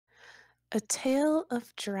A Tale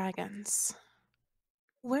of Dragons.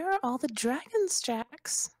 Where are all the dragons,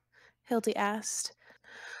 Jax? Hildy asked.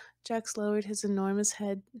 Jax lowered his enormous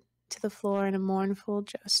head to the floor in a mournful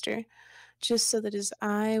gesture, just so that his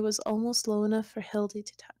eye was almost low enough for Hildy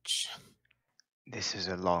to touch. This is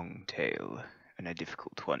a long tale, and a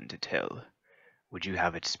difficult one to tell. Would you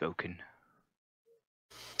have it spoken?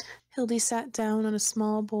 Hildy sat down on a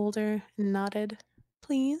small boulder and nodded.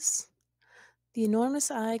 Please? The enormous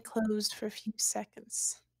eye closed for a few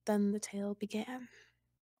seconds. Then the tale began.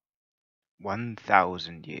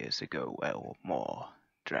 1,000 years ago or more,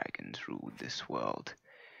 dragons ruled this world.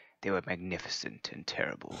 They were magnificent and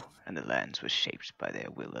terrible, and the lands were shaped by their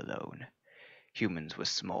will alone. Humans were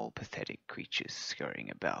small, pathetic creatures scurrying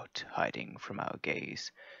about, hiding from our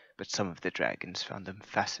gaze, but some of the dragons found them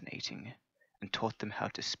fascinating, and taught them how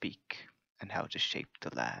to speak and how to shape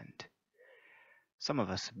the land. Some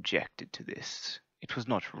of us objected to this. It was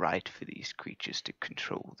not right for these creatures to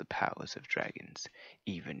control the powers of dragons,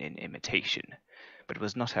 even in imitation, but it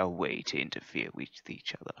was not our way to interfere with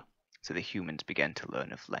each other. So the humans began to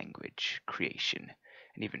learn of language, creation,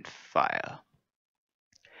 and even fire.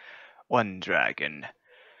 One dragon.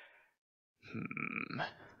 Hmm.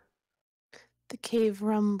 The cave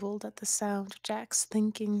rumbled at the sound of Jack's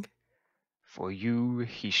thinking. For you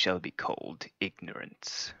he shall be called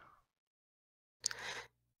Ignorance.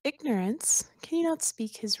 Ignorance? Can you not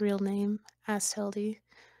speak his real name? Asked Hildy.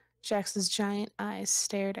 Jax's giant eyes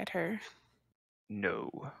stared at her.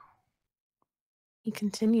 No. He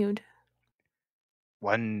continued.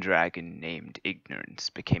 One dragon named Ignorance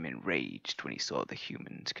became enraged when he saw the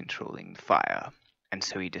humans controlling fire, and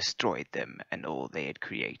so he destroyed them and all they had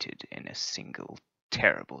created in a single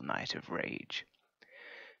terrible night of rage.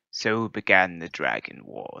 So began the Dragon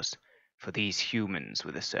Wars, for these humans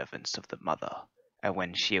were the servants of the Mother, and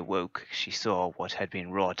when she awoke she saw what had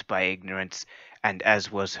been wrought by Ignorance, and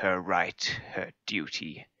as was her right, her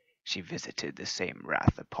duty, she visited the same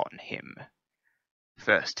wrath upon him.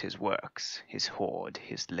 First his works, his hoard,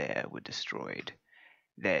 his lair were destroyed.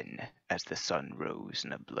 Then, as the sun rose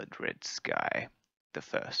in a blood-red sky, the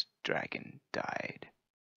first dragon died.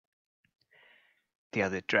 The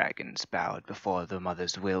other dragons bowed before the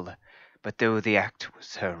mother's will, but though the act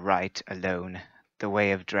was her right alone, the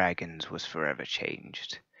way of dragons was forever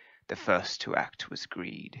changed. The first to act was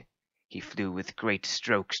Greed. He flew with great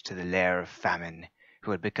strokes to the lair of Famine,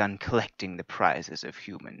 who had begun collecting the prizes of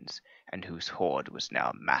humans, and whose hoard was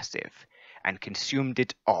now massive, and consumed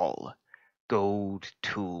it all. Gold,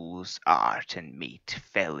 tools, art, and meat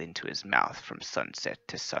fell into his mouth from sunset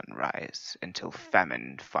to sunrise, until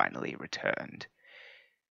Famine finally returned.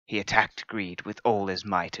 He attacked Greed with all his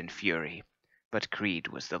might and fury, but Greed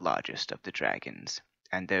was the largest of the dragons,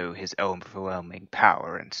 and though his overwhelming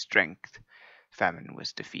power and strength, Famine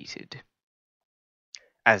was defeated.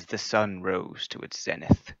 As the sun rose to its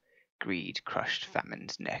zenith, Greed crushed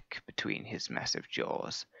Famine's neck between his massive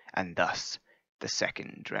jaws, and thus the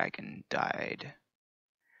second dragon died.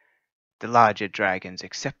 The larger dragons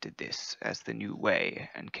accepted this as the new way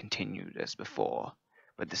and continued as before,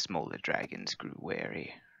 but the smaller dragons grew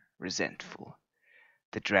wary, resentful.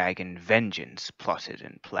 The dragon Vengeance plotted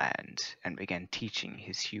and planned, and began teaching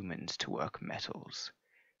his humans to work metals,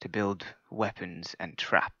 to build weapons and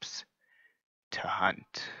traps, to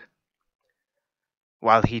hunt.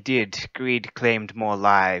 While he did, Greed claimed more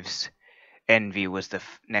lives. Envy was the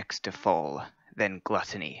next to fall, then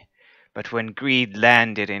Gluttony. But when Greed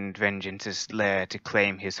landed in Vengeance's lair to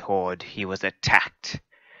claim his hoard, he was attacked.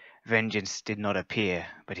 Vengeance did not appear,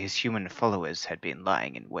 but his human followers had been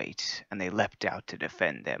lying in wait, and they leapt out to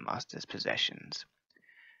defend their master's possessions.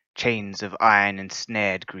 Chains of iron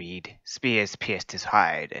ensnared Greed, spears pierced his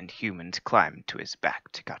hide, and humans climbed to his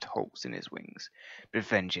back to cut holes in his wings, but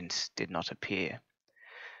Vengeance did not appear.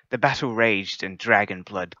 The battle raged, and dragon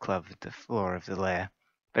blood clotted the floor of the lair,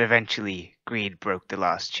 but eventually Greed broke the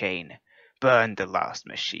last chain, burned the last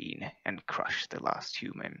machine, and crushed the last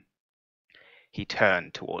human. He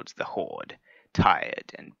turned towards the horde,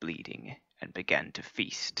 tired and bleeding, and began to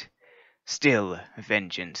feast. Still,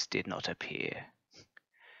 Vengeance did not appear.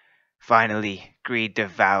 Finally, Greed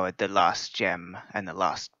devoured the last gem and the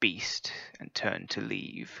last beast, and turned to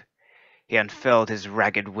leave. He unfurled his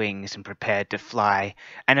ragged wings and prepared to fly,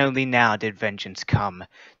 and only now did Vengeance come,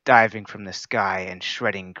 diving from the sky and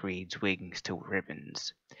shredding Greed's wings to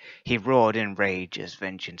ribbons. He roared in rage as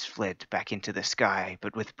Vengeance fled back into the sky,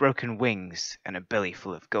 but with broken wings and a belly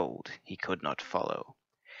full of gold, he could not follow.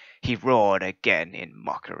 He roared again in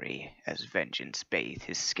mockery as Vengeance bathed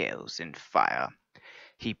his scales in fire.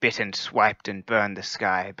 He bit and swiped and burned the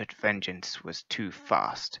sky, but Vengeance was too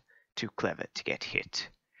fast, too clever to get hit.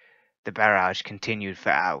 The barrage continued for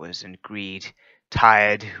hours, and Greed,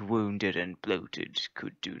 tired, wounded, and bloated,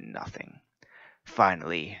 could do nothing.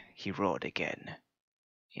 Finally, he roared again,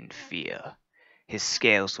 in fear. His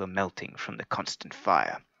scales were melting from the constant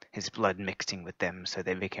fire, his blood mixing with them so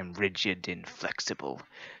they became rigid, inflexible,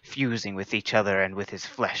 fusing with each other and with his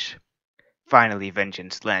flesh. Finally,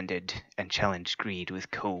 Vengeance landed and challenged Greed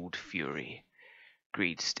with cold fury.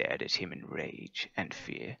 Greed stared at him in rage and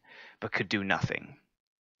fear, but could do nothing.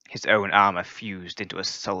 His own armor fused into a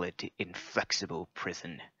solid, inflexible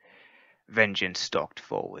prison. Vengeance stalked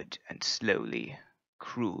forward and slowly,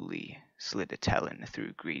 cruelly slid a talon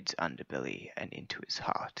through Greed's underbelly and into his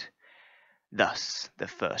heart. Thus the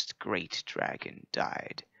first great dragon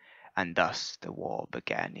died, and thus the war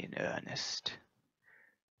began in earnest.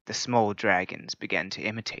 The small dragons began to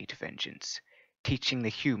imitate Vengeance, teaching the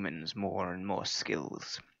humans more and more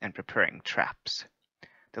skills and preparing traps.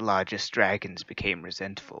 The largest dragons became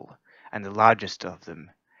resentful, and the largest of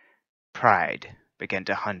them, Pride, began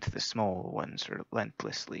to hunt the small ones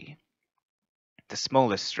relentlessly. The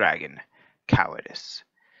smallest dragon, Cowardice,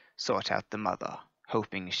 sought out the mother,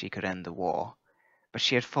 hoping she could end the war, but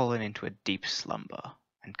she had fallen into a deep slumber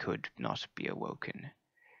and could not be awoken.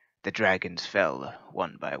 The dragons fell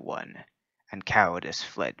one by one, and Cowardice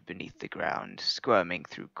fled beneath the ground, squirming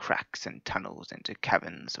through cracks and tunnels into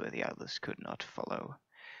caverns where the others could not follow.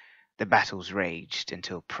 The battles raged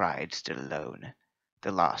until Pride stood alone,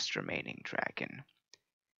 the last remaining dragon.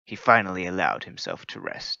 He finally allowed himself to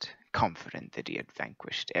rest, confident that he had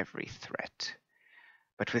vanquished every threat.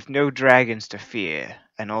 But with no dragons to fear,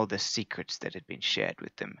 and all the secrets that had been shared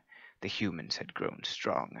with them, the humans had grown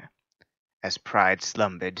strong. As Pride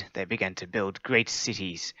slumbered, they began to build great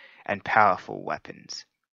cities and powerful weapons.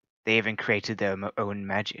 They even created their own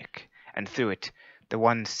magic, and through it, the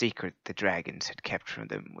one secret the dragons had kept from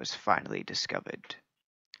them was finally discovered.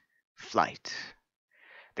 Flight.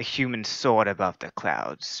 The humans soared above the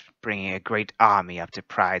clouds, bringing a great army up to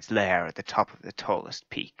Pride's lair at the top of the tallest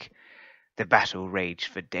peak. The battle raged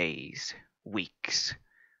for days, weeks.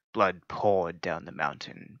 Blood poured down the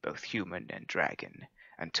mountain, both human and dragon,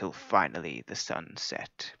 until finally the sun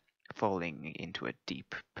set, falling into a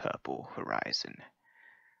deep purple horizon.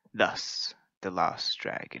 Thus the last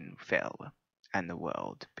dragon fell, and the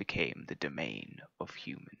world became the domain of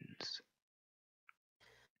humans.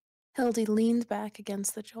 Hildy leaned back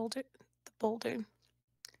against the boulder.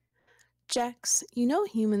 Jax, you know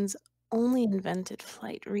humans only invented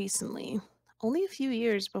flight recently, only a few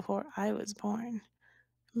years before I was born.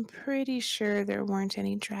 I'm pretty sure there weren't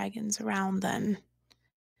any dragons around then.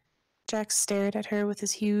 Jax stared at her with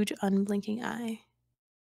his huge, unblinking eye.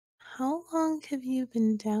 How long have you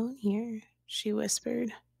been down here? She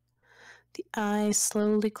whispered. The eye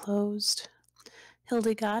slowly closed.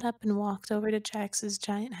 Hildy got up and walked over to Jax's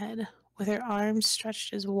giant head. With her arms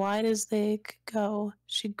stretched as wide as they could go,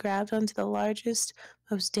 she grabbed onto the largest,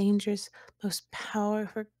 most dangerous, most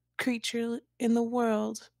powerful creature in the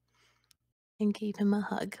world and gave him a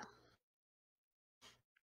hug.